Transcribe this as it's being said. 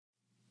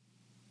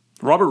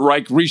Robert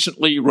Reich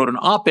recently wrote an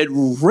op-ed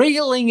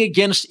railing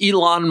against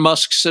Elon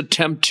Musk's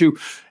attempt to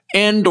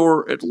end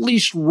or at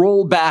least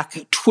roll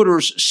back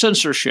Twitter's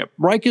censorship.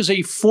 Reich is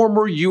a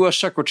former U.S.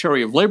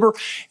 Secretary of Labor,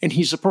 and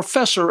he's a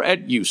professor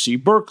at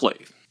UC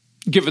Berkeley.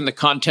 Given the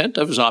content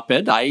of his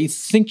op-ed, I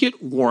think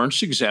it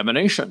warrants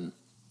examination.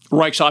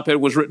 Reich's op-ed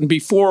was written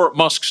before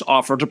Musk's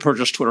offer to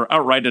purchase Twitter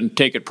outright and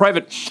take it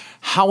private.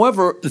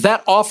 However,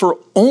 that offer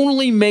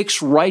only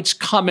makes Reich's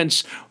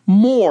comments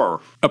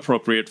more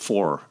appropriate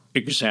for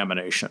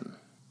examination.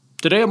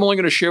 Today, I'm only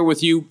going to share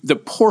with you the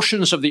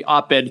portions of the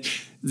op-ed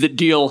that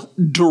deal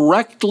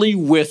directly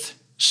with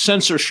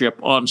censorship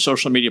on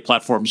social media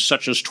platforms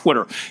such as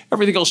Twitter.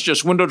 Everything else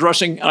just window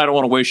dressing, and I don't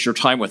want to waste your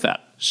time with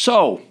that.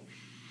 So,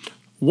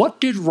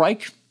 what did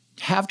Reich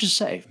have to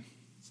say?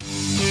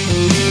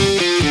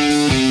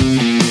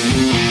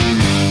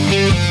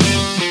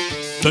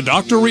 The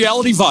Dr.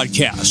 Reality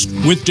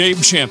Vodcast with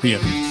Dave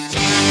Champion.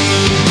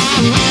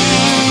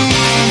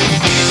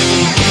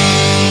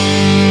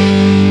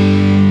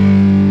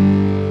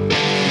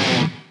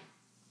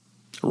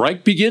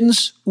 Reich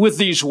begins with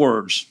these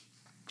words.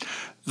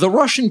 The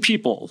Russian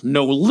people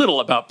know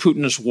little about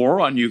Putin's war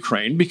on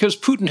Ukraine because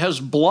Putin has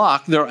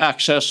blocked their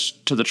access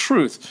to the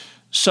truth,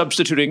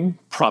 substituting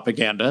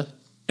propaganda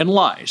and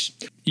lies.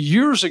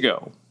 Years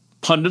ago,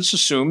 pundits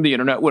assumed the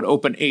internet would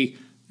open a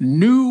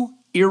new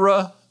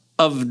era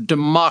of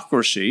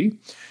democracy,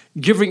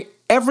 giving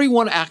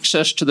everyone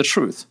access to the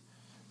truth.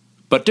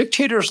 But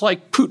dictators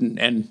like Putin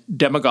and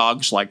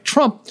demagogues like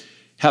Trump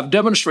have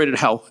demonstrated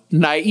how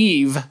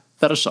naive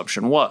that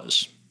assumption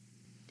was.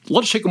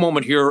 Let's take a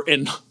moment here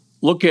and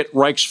look at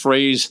Reich's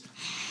phrase,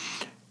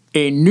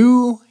 a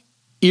new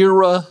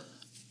era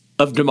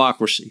of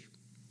democracy.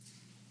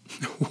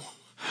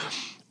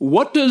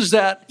 What does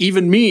that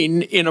even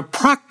mean in a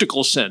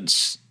practical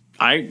sense?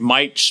 I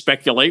might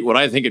speculate what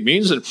I think it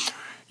means, and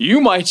you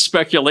might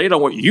speculate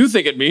on what you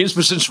think it means,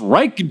 but since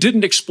Reich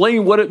didn't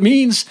explain what it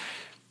means,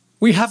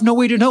 we have no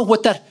way to know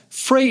what that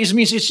phrase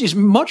means. It's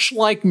much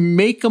like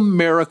make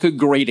America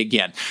great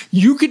again.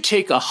 You could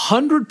take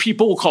 100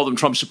 people, we'll call them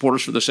Trump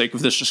supporters for the sake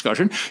of this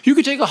discussion. You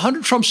could take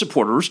 100 Trump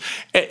supporters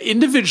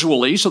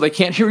individually so they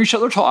can't hear each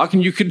other talk,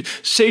 and you could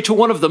say to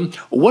one of them,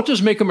 what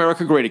does make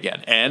America great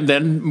again? And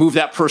then move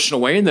that person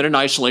away, and then in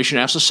isolation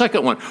ask the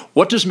second one,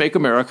 what does make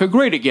America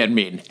great again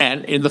mean?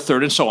 And in the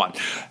third, and so on.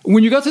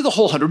 When you got through the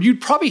whole 100, you'd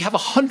probably have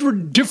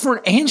 100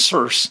 different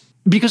answers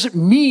because it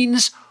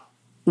means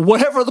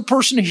whatever the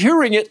person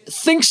hearing it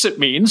thinks it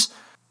means,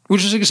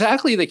 which is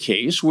exactly the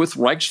case with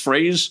Reich's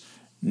phrase,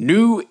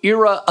 new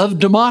era of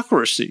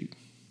democracy.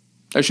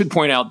 I should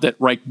point out that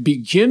Reich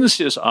begins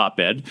his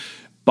op-ed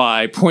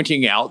by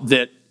pointing out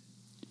that,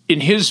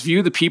 in his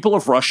view, the people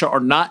of Russia are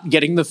not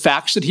getting the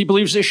facts that he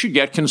believes they should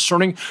get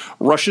concerning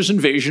Russia's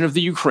invasion of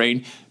the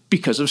Ukraine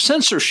because of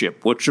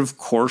censorship, which, of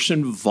course,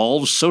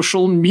 involves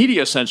social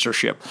media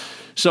censorship.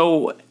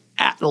 So,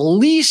 at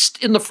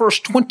least in the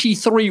first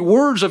 23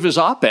 words of his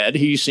op-ed,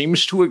 he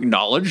seems to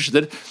acknowledge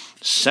that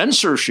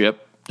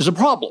censorship is a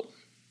problem.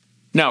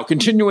 Now,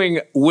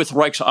 continuing with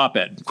Reich's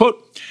op-ed,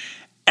 quote,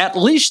 at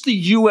least the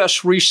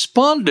U.S.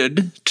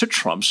 responded to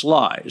Trump's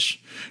lies.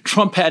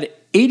 Trump had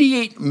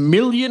 88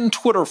 million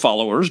Twitter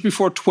followers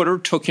before Twitter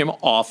took him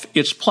off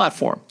its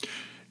platform,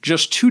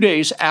 just 2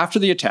 days after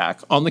the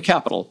attack on the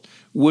Capitol,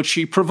 which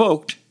he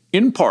provoked,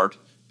 in part,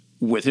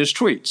 with his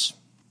tweets.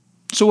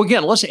 So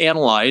again, let's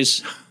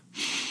analyze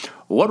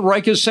what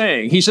Reich is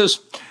saying. He says,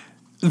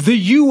 the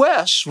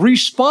U.S.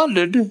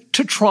 responded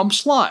to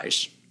Trump's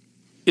lies.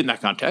 In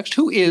that context,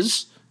 who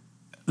is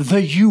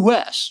the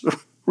U.S.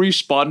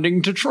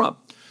 responding to Trump?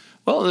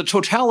 Well, in the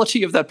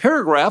totality of that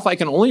paragraph, I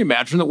can only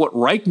imagine that what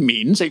Reich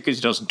means, because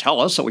he doesn't tell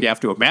us, so we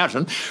have to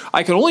imagine,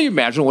 I can only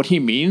imagine what he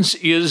means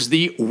is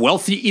the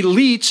wealthy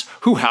elites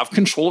who have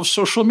control of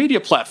social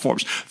media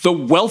platforms. The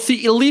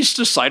wealthy elites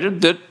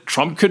decided that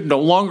Trump could no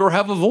longer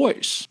have a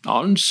voice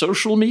on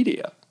social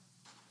media.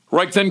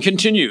 Reich then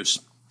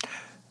continues,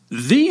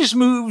 these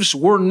moves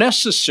were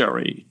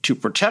necessary to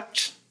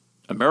protect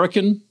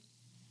American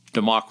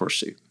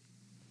democracy.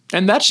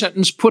 And that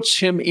sentence puts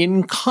him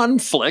in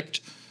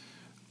conflict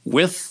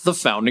with the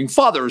founding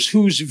fathers,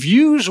 whose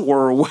views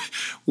were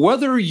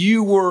whether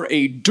you were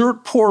a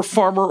dirt poor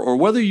farmer or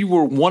whether you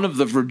were one of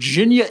the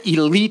Virginia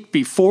elite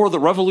before the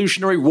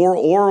Revolutionary War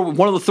or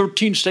one of the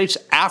 13 states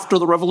after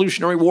the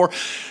Revolutionary War,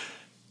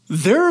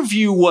 their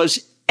view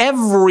was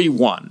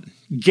everyone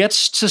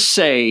gets to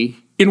say,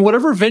 in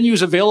whatever venue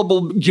is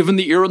available given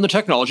the era and the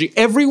technology,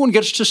 everyone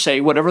gets to say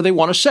whatever they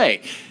want to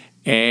say.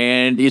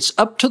 And it's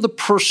up to the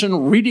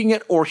person reading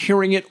it or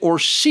hearing it or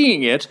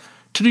seeing it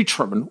to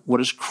determine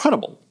what is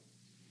credible.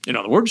 In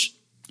other words,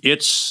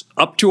 it's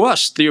up to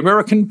us, the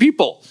American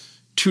people,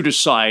 to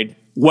decide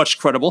what's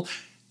credible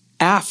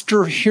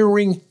after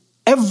hearing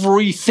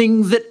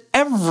everything that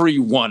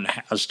everyone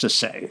has to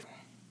say.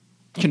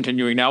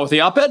 Continuing now with the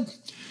op-ed.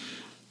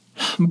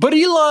 But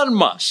Elon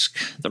Musk,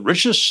 the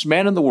richest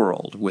man in the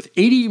world with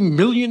 80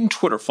 million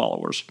Twitter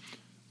followers,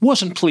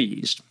 wasn't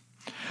pleased.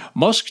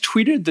 Musk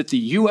tweeted that the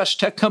U.S.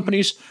 tech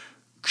companies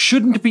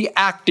shouldn't be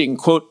acting,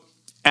 quote,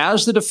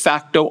 as the de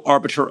facto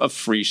arbiter of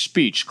free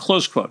speech,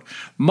 close quote.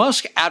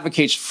 Musk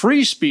advocates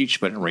free speech,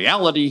 but in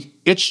reality,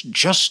 it's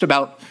just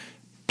about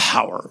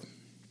power.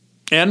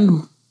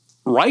 And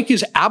Reich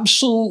is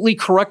absolutely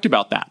correct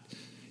about that.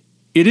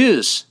 It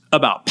is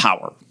about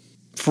power.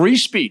 Free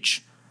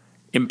speech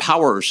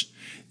empowers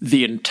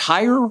the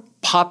entire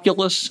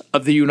populace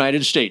of the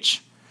United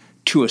States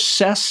to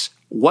assess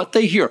what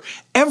they hear,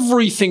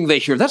 everything they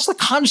hear. That's the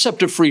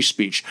concept of free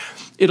speech.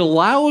 It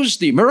allows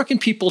the American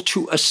people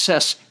to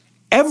assess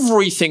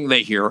everything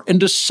they hear and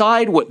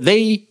decide what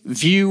they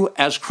view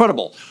as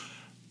credible,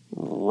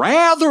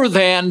 rather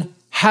than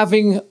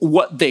having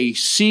what they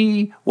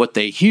see, what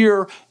they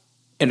hear,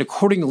 and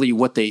accordingly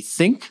what they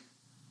think,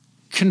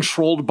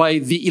 controlled by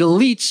the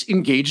elites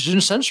engaged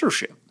in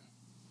censorship.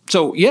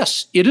 So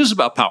yes, it is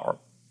about power.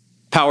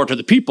 Power to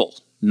the people,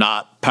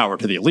 not power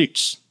to the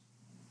elites.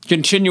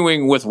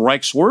 Continuing with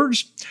Reich's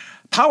words,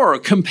 power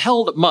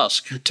compelled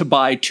Musk to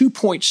buy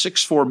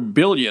 $2.64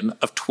 billion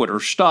of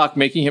Twitter stock,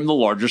 making him the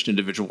largest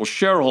individual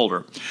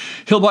shareholder.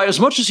 He'll buy as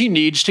much as he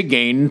needs to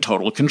gain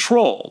total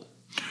control.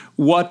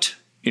 What,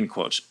 in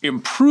quotes,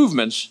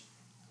 improvements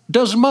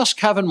does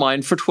Musk have in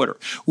mind for Twitter?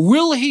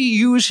 Will he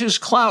use his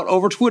clout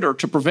over Twitter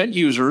to prevent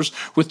users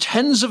with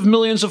tens of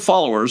millions of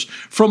followers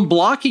from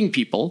blocking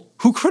people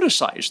who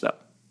criticize them?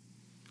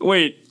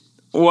 Wait,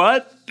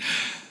 what?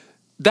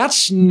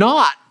 That's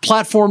not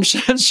platform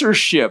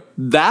censorship.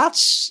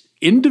 That's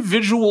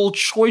individual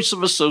choice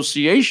of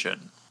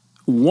association.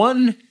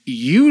 One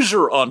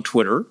user on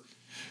Twitter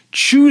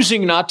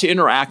choosing not to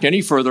interact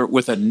any further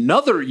with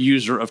another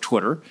user of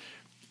Twitter,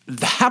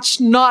 that's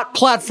not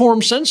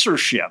platform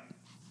censorship.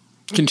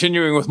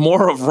 Continuing with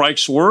more of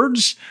Reich's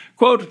words,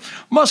 quote,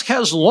 Musk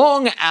has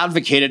long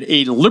advocated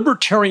a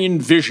libertarian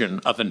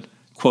vision of an,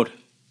 quote,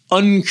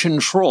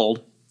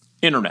 uncontrolled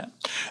internet.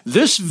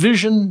 This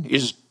vision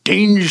is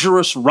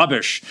dangerous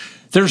rubbish.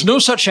 There's no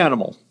such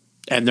animal,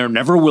 and there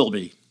never will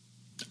be.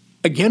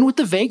 Again with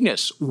the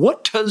vagueness.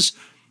 What does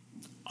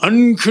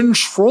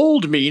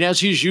uncontrolled mean as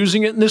he's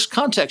using it in this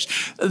context?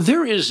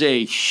 There is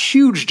a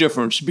huge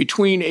difference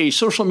between a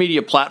social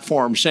media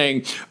platform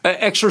saying,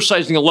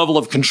 exercising a level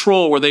of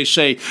control where they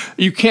say,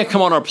 you can't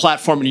come on our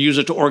platform and use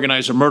it to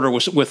organize a murder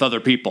with other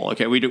people.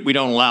 Okay, we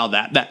don't allow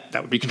that.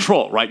 That would be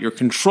control, right? You're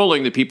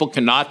controlling the people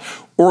cannot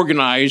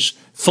organize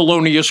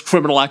felonious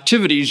criminal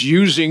activities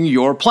using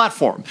your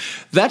platform.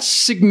 That's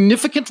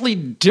significantly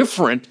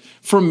different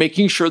from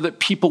making sure that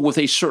people with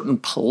a certain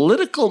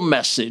political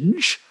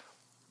message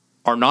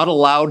are not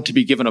allowed to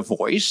be given a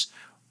voice,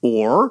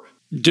 or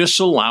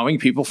disallowing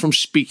people from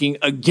speaking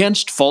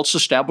against false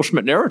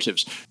establishment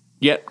narratives.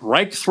 Yet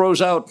Reich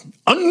throws out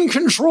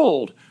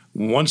uncontrolled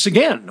once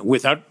again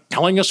without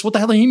telling us what the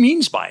hell he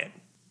means by it.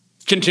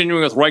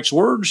 Continuing with Reich's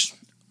words,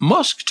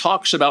 Musk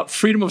talks about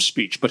freedom of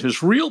speech, but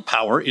his real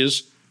power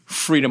is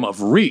freedom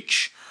of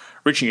reach,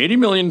 reaching 80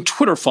 million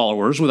Twitter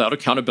followers without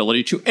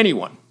accountability to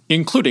anyone,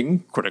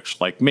 including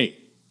critics like me.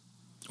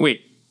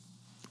 Wait,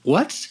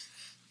 what?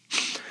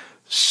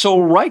 So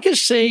Reich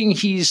is saying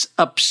he's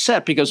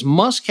upset because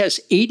Musk has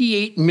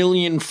 88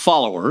 million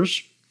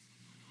followers,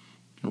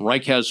 and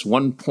Reich has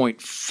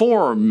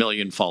 1.4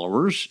 million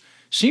followers.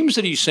 Seems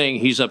that he's saying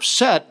he's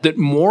upset that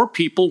more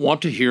people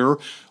want to hear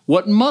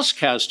what Musk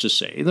has to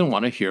say than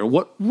want to hear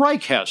what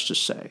Reich has to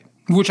say,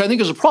 which I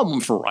think is a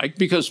problem for Reich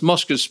because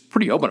Musk is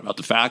pretty open about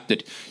the fact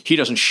that he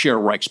doesn't share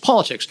Reich's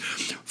politics.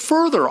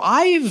 Further,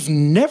 I've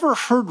never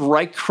heard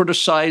Reich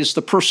criticize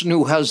the person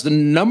who has the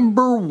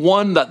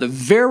the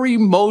very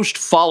most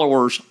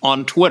followers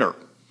on Twitter,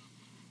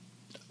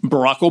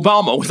 Barack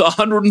Obama, with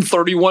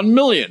 131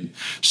 million.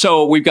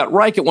 So we've got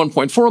Reich at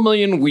 1.4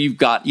 million. We've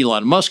got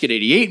Elon Musk at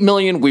 88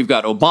 million. We've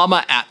got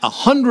Obama at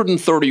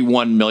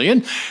 131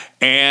 million.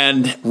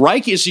 And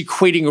Reich is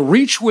equating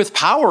reach with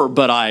power,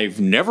 but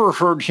I've never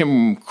heard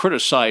him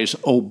criticize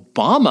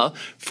Obama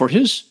for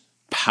his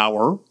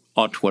power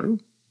on Twitter.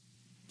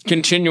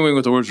 Continuing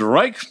with the words of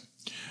Reich,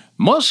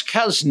 Musk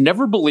has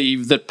never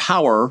believed that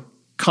power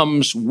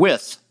comes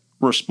with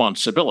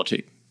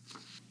responsibility.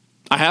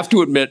 I have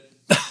to admit,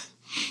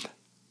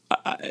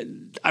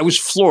 I was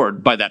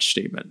floored by that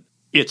statement.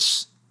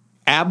 It's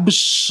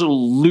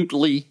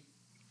absolutely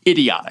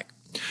idiotic.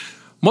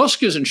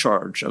 Musk is in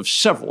charge of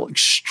several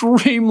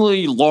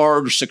extremely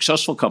large,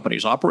 successful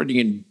companies operating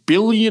in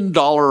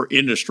billion-dollar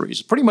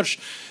industries, pretty much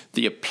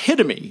the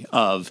epitome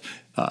of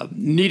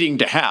needing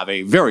to have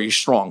a very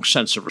strong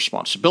sense of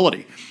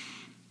responsibility.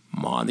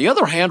 On the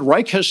other hand,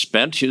 Reich has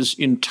spent his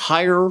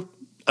entire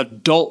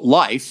adult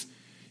life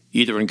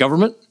either in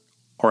government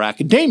or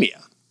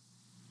academia,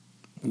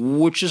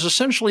 which is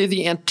essentially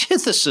the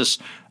antithesis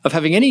of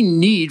having any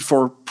need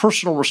for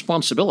personal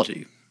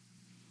responsibility.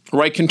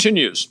 Reich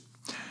continues,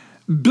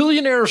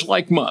 billionaires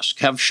like Musk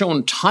have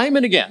shown time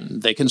and again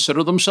they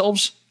consider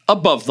themselves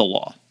above the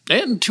law,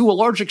 and to a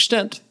large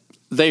extent,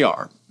 they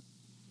are.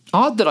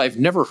 Odd that I've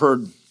never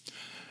heard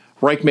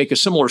Reich make a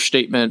similar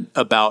statement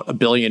about a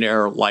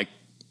billionaire like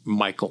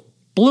Michael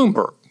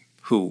Bloomberg,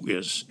 who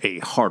is a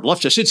hard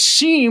leftist. It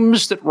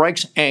seems that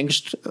Reich's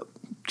angst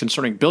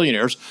concerning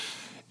billionaires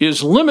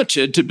is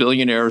limited to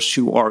billionaires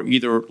who are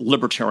either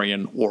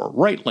libertarian or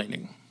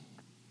right-leaning.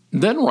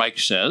 Then Reich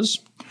says,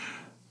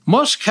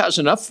 Musk has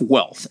enough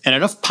wealth and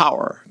enough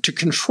power to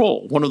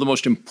control one of the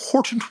most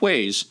important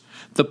ways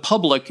the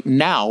public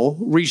now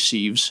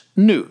receives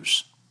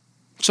news.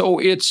 So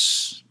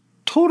it's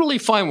totally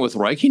fine with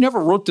Reich. He never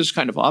wrote this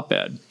kind of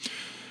op-ed.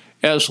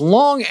 As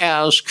long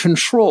as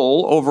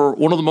control over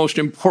one of the most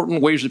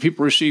important ways that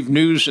people receive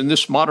news in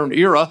this modern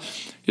era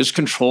is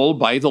controlled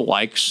by the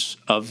likes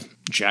of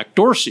Jack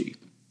Dorsey,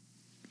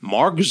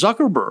 Mark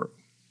Zuckerberg,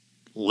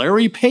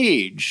 Larry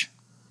Page.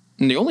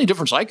 And the only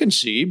difference I can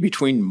see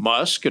between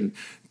Musk and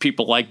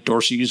people like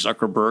Dorsey,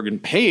 Zuckerberg,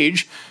 and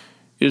Page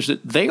is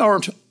that they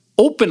aren't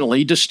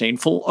openly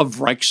disdainful of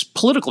Reich's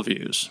political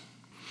views.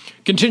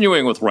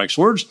 Continuing with Reich's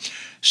words,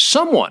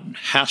 someone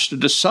has to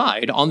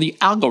decide on the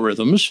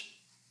algorithms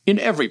in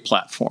every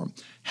platform,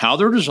 how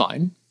they're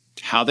designed,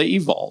 how they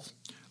evolve,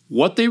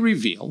 what they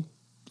reveal,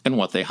 and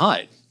what they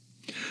hide.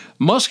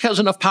 Musk has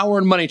enough power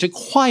and money to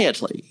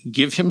quietly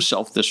give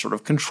himself this sort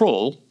of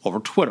control over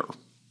Twitter.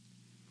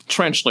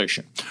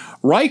 Translation.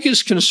 Reich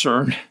is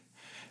concerned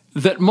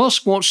that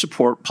Musk won't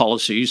support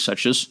policies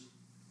such as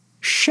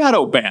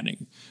shadow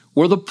banning,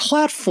 where the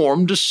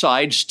platform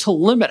decides to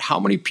limit how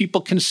many people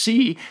can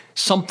see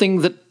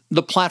something that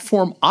the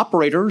platform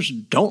operators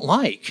don't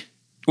like,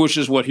 which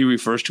is what he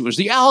refers to as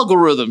the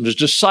algorithms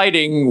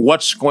deciding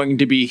what's going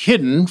to be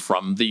hidden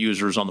from the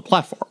users on the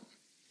platform.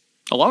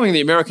 Allowing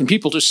the American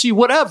people to see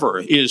whatever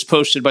is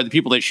posted by the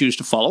people they choose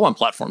to follow on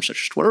platforms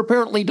such as Twitter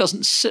apparently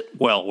doesn't sit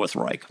well with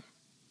Reich.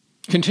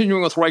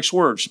 Continuing with Reich's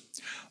words,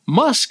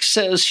 Musk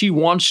says he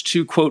wants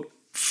to, quote,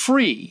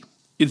 free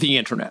the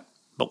internet,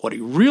 but what he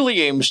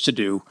really aims to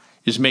do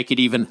is make it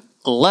even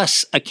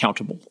less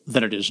accountable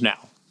than it is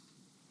now.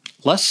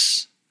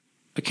 Less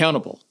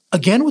accountable.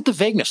 Again with the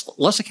vagueness,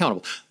 less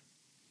accountable.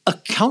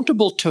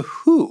 Accountable to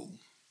who?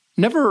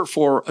 Never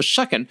for a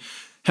second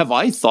have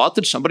I thought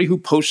that somebody who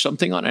posts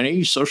something on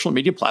any social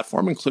media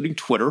platform, including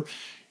Twitter,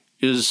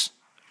 is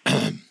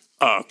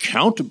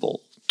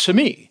accountable to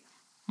me.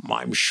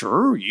 I'm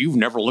sure you've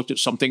never looked at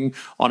something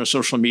on a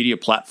social media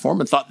platform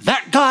and thought,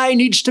 that guy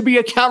needs to be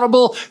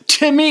accountable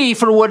to me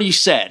for what he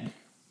said.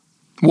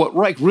 What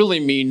Reich really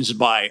means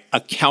by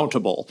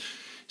accountable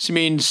is he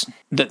means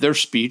that their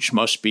speech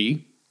must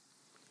be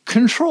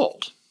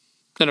controlled.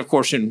 And of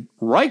course, in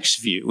Reich's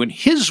view, in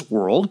his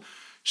world,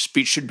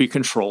 speech should be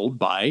controlled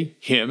by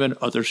him and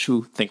others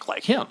who think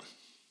like him.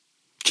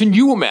 Can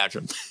you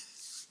imagine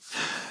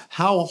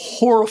how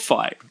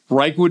horrified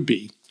Reich would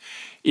be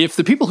if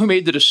the people who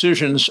made the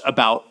decisions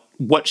about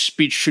what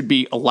speech should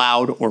be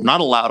allowed or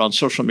not allowed on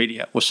social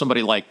media was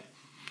somebody like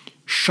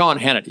Sean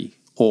Hannity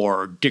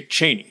or Dick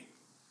Cheney?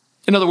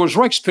 In other words,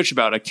 Reich's pitch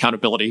about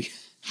accountability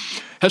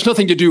has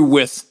nothing to do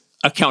with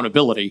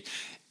accountability.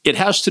 It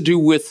has to do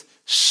with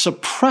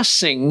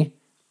suppressing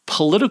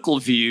political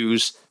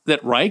views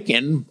that Reich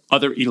and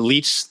other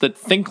elites that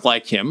think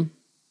like him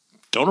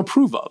don't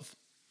approve of.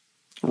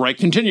 Reich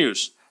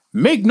continues,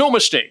 make no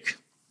mistake,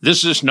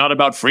 this is not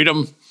about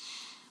freedom,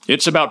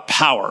 it's about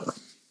power.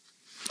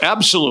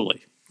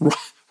 Absolutely.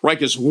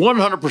 Reich is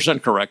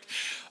 100% correct,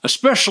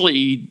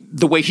 especially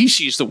the way he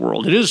sees the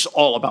world. It is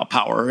all about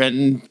power,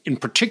 and in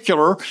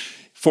particular,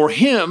 for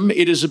him,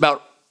 it is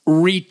about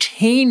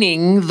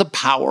retaining the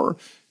power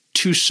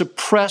to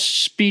suppress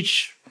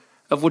speech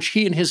of which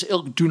he and his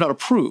ilk do not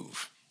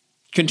approve.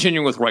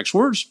 Continuing with Reich's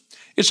words,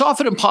 it's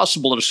often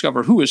impossible to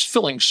discover who is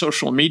filling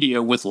social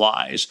media with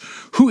lies,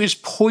 who is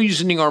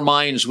poisoning our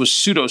minds with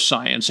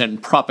pseudoscience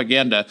and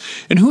propaganda,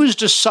 and who is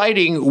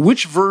deciding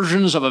which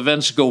versions of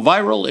events go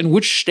viral and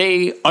which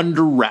stay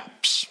under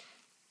wraps.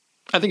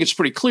 I think it's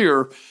pretty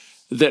clear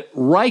that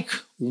Reich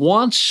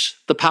wants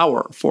the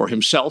power for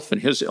himself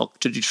and his ilk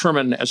to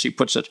determine, as he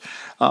puts it,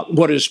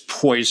 what is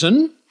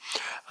poison,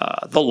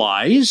 the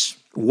lies,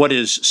 what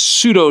is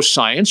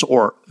pseudoscience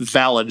or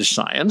valid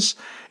science,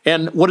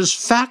 and what is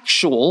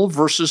factual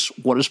versus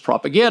what is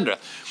propaganda.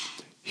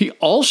 He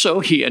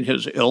and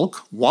his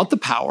ilk want the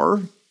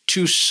power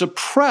to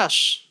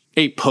suppress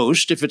a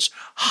post if it's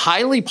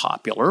highly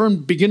popular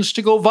and begins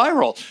to go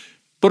viral.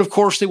 But of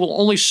course, they will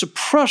only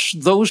suppress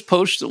those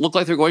posts that look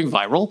like they're going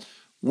viral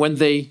when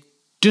they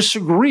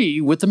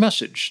disagree with the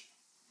message.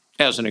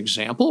 As an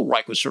example,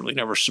 Reich would certainly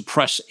never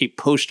suppress a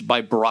post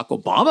by Barack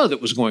Obama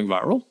that was going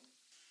viral.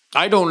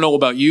 I don't know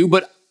about you,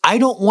 but I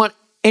don't want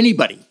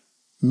anybody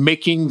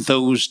making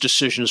those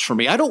decisions for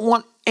me. I don't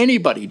want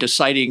anybody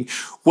deciding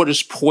what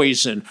is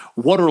poison,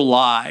 what are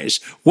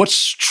lies,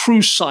 what's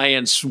true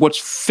science, what's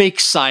fake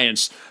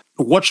science,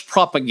 what's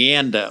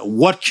propaganda,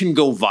 what can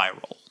go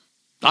viral.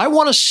 I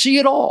want to see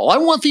it all. I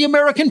want the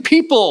American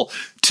people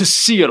to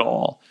see it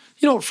all.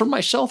 For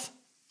myself,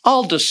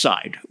 I'll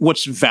decide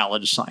what's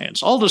valid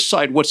science. I'll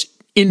decide what's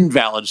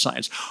invalid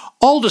science.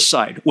 I'll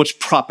decide what's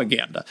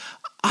propaganda.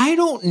 I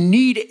don't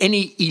need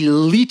any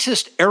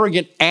elitist,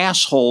 arrogant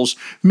assholes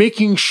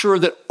making sure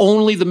that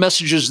only the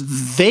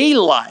messages they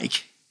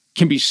like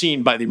can be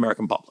seen by the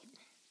American public.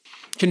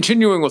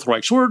 Continuing with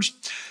Reich's words,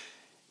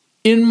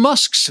 in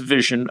Musk's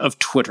vision of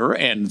Twitter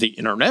and the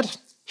internet,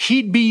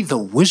 He'd be the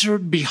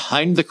wizard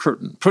behind the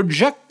curtain,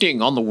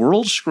 projecting on the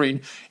world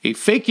screen a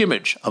fake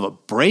image of a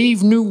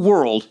brave new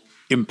world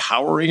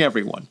empowering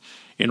everyone.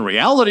 In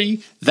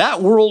reality,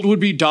 that world would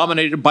be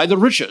dominated by the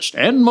richest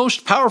and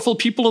most powerful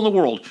people in the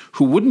world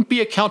who wouldn't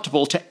be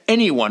accountable to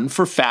anyone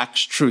for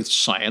facts, truth,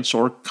 science,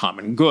 or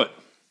common good.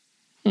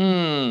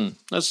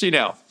 Let's see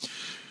now.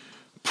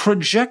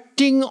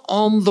 Projecting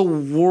on the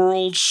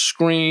world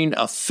screen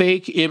a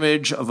fake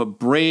image of a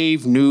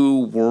brave new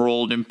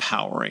world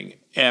empowering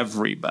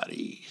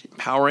everybody.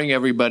 Empowering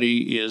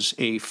everybody is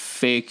a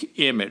fake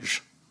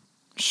image.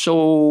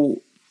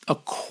 So,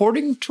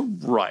 according to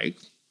Reich,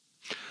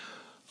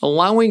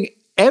 allowing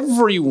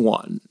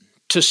everyone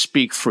to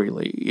speak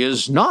freely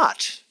is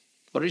not,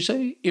 what did he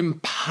say?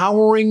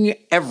 Empowering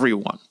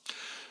everyone.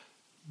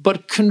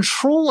 But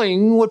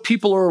controlling what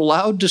people are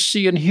allowed to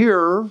see and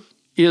hear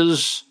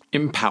is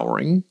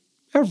empowering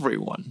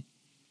everyone.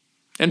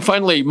 And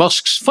finally,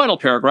 Musk's final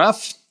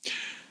paragraph.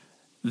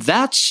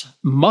 That's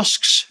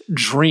Musk's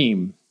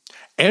dream,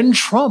 and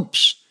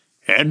Trump's,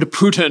 and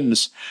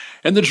Putin's,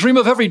 and the dream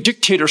of every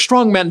dictator,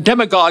 strongman,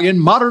 demagogue,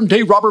 and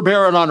modern-day robber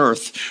baron on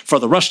earth. For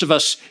the rest of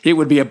us, it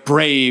would be a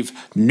brave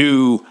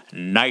new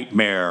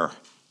nightmare.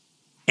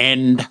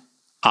 End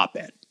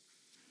op-ed.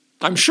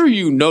 I'm sure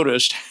you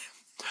noticed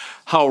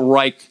how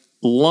Reich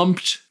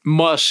lumped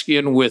Musk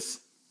in with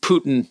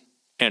Putin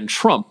and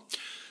Trump.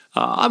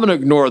 I'm going to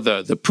ignore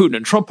the Putin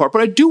and Trump part,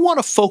 but I do want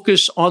to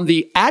focus on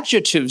the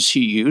adjectives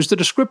he used, the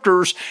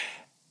descriptors,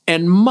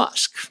 and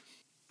Musk.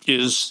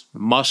 Is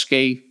Musk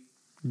a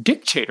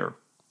dictator?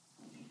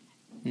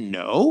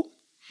 No.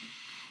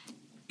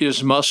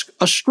 Is Musk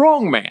a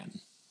strongman?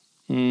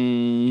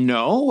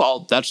 No.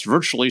 Well, that's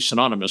virtually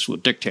synonymous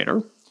with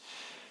dictator.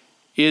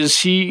 Is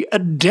he a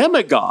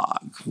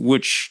demagogue,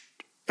 which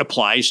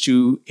applies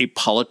to a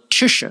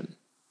politician?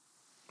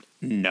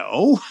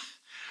 No.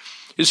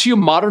 Is he a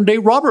modern-day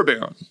robber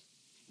baron?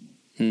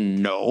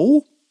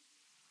 No.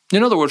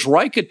 In other words,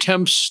 Reich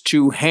attempts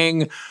to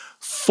hang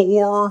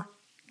 4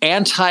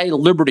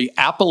 anti-liberty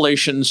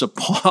appellations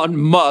upon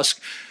Musk,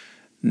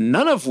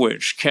 none of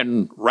which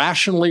can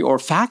rationally or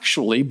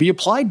factually be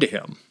applied to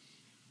him.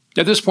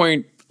 At this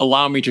point,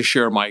 allow me to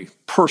share my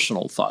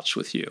personal thoughts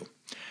with you.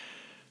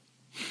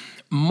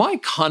 My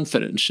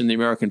confidence in the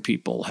American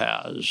people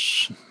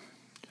has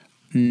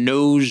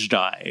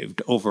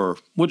nosedived over,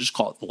 we'll just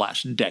call it the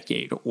last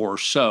decade or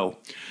so.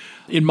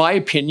 In my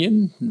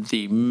opinion,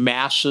 the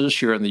masses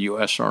here in the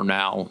U.S. are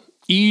now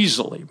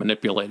easily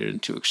manipulated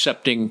into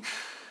accepting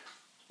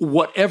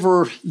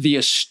whatever the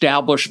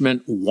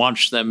establishment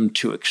wants them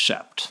to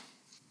accept.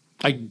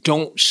 I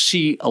don't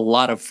see a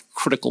lot of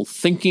critical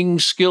thinking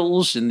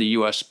skills in the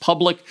U.S.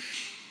 public.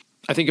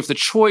 I think if the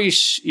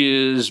choice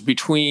is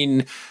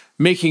between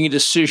making a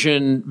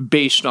decision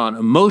based on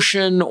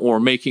emotion or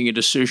making a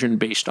decision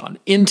based on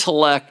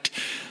intellect,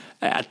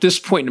 at this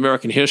point in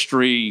American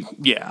history,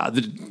 the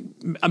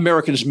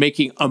Americans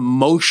making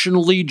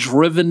emotionally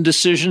driven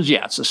decisions,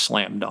 it's a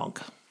slam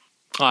dunk.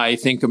 I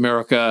think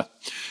America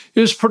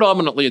is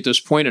predominantly at this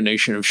point a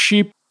nation of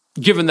sheep.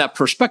 Given that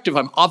perspective,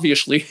 I'm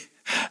obviously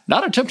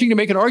not attempting to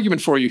make an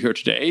argument for you here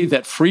today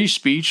that free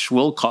speech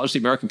will cause the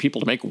American people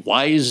to make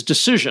wise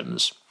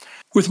decisions.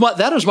 With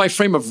that as my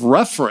frame of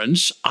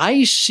reference,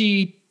 I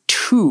see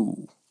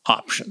 2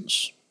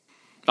 options.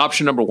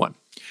 Option number 1,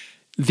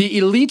 the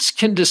elites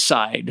can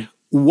decide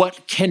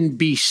what can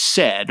be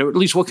said, or at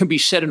least what can be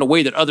said in a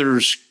way that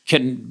others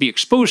can be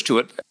exposed to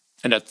it.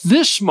 And at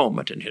this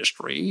moment in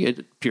history, it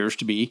appears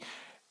to be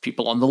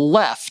people on the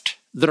left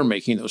that are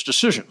making those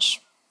decisions.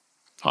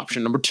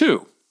 Option number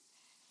 2,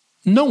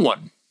 no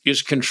one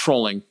is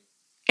controlling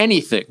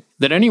anything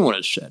that anyone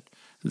has said.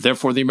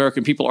 Therefore, the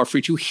American people are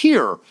free to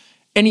hear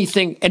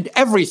anything and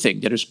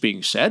everything that is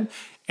being said,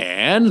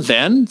 and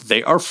then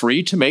they are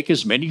free to make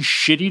as many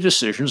shitty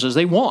decisions as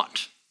they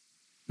want.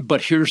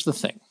 But here's the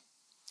thing.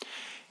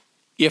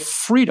 If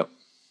freedom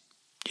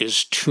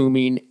is to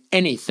mean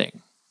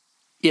anything,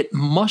 it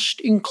must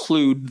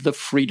include the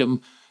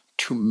freedom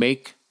to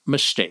make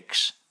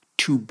mistakes,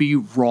 to be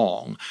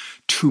wrong,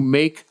 to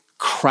make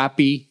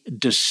crappy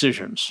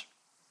decisions.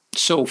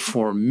 So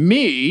for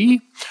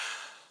me,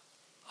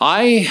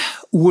 I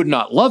would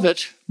not love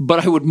it,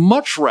 but I would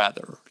much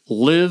rather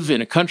live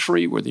in a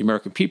country where the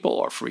American people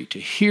are free to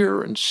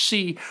hear and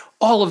see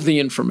all of the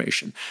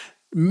information,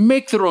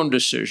 make their own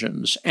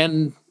decisions,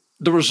 and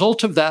the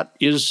result of that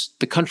is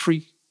the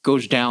country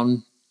goes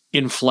down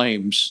in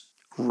flames,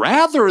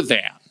 rather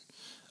than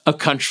a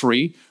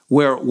country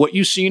where what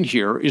you see and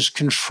hear is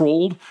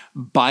controlled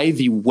by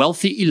the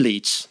wealthy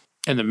elites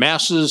and the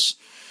masses.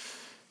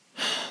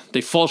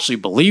 They falsely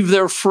believe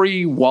they're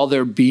free while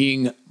they're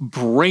being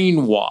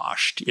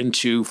brainwashed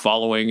into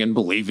following and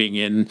believing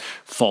in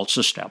false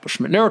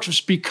establishment narratives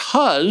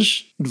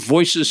because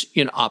voices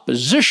in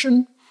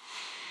opposition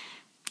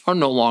are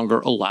no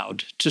longer allowed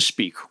to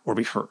speak or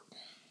be heard.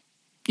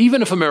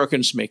 Even if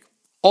Americans make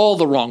all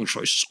the wrong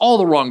choices, all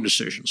the wrong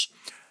decisions,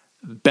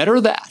 better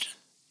that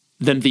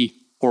than the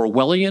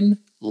Orwellian,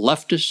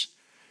 leftist,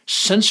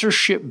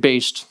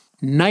 censorship-based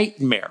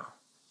nightmare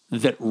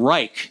that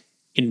Reich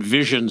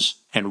envisions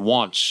and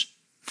wants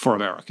for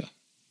America.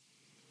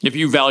 If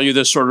you value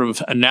this sort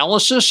of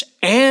analysis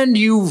and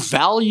you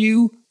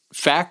value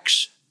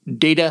facts,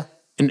 data,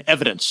 and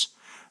evidence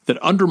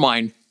that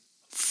undermine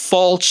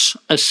false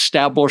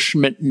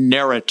establishment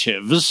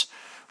narratives,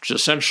 which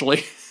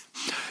essentially,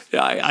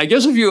 I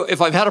guess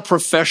if I've had a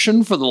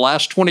profession for the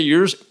last 20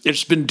 years,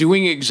 it's been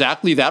doing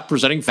exactly that,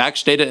 presenting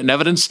facts, data, and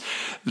evidence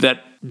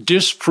that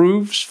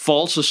disproves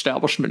false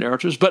establishment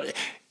narratives. But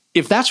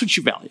if that's what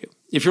you value,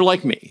 if you're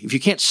like me, if you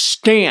can't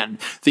stand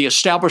the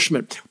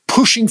establishment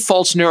pushing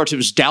false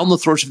narratives down the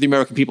throats of the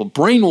American people,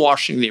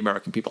 brainwashing the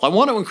American people, I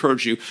want to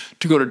encourage you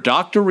to go to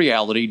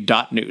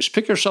drreality.news.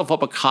 Pick yourself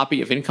up a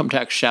copy of Income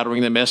Tax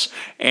Shattering the Myths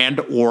and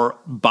or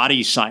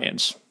Body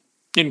Science.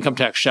 Income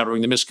Tax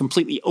Shattering the Myths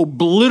completely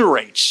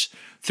obliterates,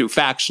 through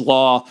facts,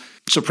 law,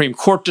 Supreme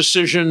Court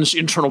decisions,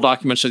 internal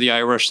documents of the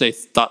IRS they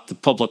thought the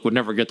public would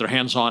never get their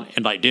hands on,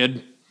 and I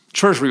did.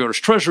 Treasury orders,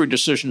 Treasury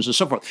decisions, and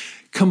so forth,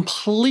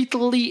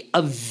 completely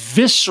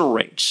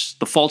eviscerates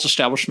the false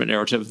establishment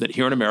narrative that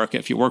here in America,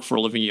 if you work for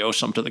a living, you owe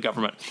some to the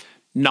government.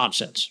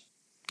 Nonsense.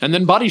 And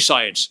then Body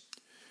Science,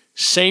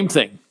 same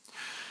thing.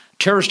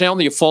 Tears down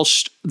the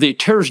false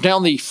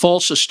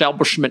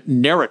establishment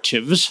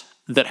narratives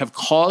that have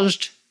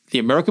caused the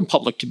American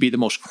public to be the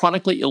most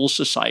chronically ill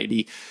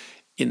society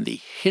in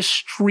the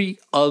history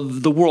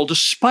of the world.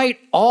 Despite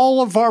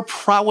all of our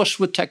prowess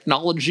with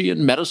technology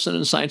and medicine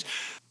and science,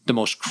 the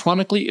most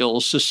chronically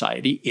ill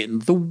society in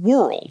the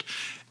world.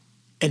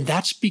 And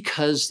that's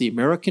because the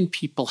American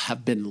people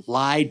have been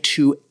lied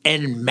to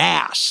en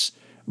masse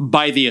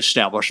by the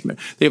establishment.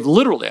 They've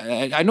literally,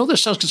 I know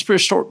this sounds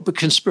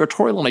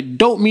conspiratorial, and I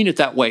don't mean it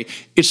that way.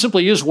 It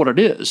simply is what it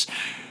is.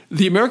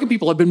 The American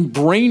people have been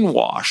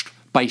brainwashed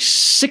by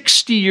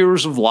 60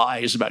 years of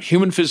lies about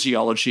human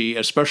physiology,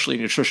 especially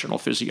nutritional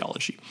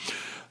physiology.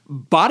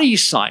 Body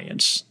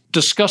Science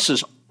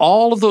discusses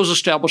all of those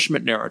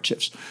establishment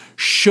narratives,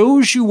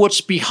 shows you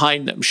what's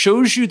behind them,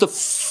 shows you the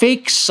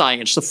fake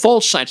science, the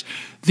false science,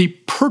 the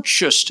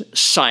purchased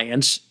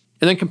science,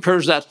 and then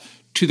compares that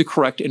to the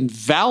correct and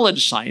valid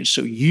science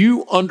so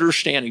you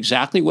understand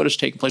exactly what is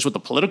taking place, what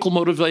the political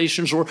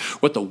motivations were,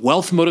 what the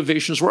wealth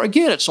motivations were.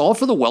 Again, it's all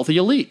for the wealthy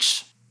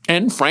elites.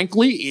 And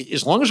frankly,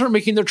 as long as they're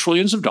making their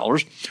trillions of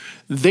dollars,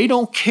 they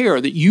don't care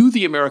that you,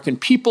 the American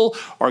people,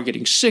 are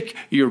getting sick,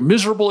 you're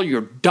miserable,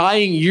 you're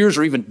dying years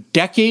or even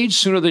decades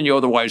sooner than you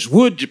otherwise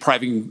would,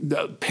 depriving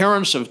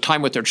parents of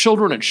time with their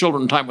children and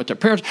children time with their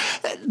parents.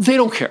 They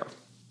don't care.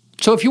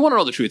 So if you want to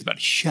know the truth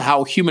about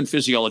how human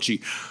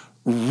physiology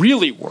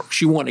really works,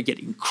 you want to get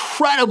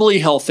incredibly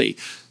healthy.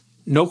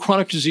 No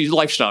chronic disease,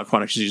 lifestyle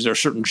chronic disease. There are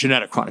certain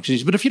genetic chronic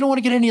diseases. But if you don't want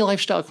to get any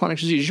lifestyle chronic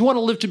disease, you want to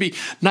live to be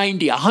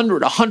 90,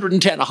 100,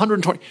 110,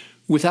 120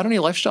 without any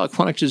lifestyle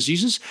chronic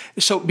diseases.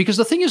 So, because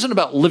the thing isn't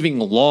about living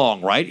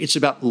long, right? It's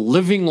about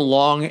living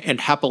long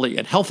and happily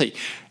and healthy.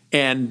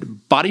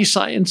 And Body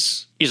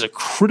Science is a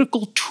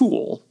critical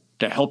tool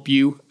to help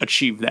you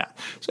achieve that.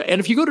 So, and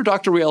if you go to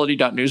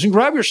drreality.news and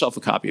grab yourself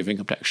a copy of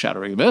Income Tax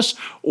Shattering the Myths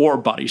or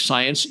Body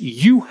Science,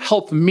 you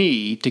help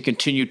me to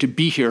continue to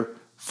be here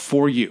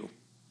for you.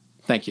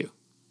 Thank you.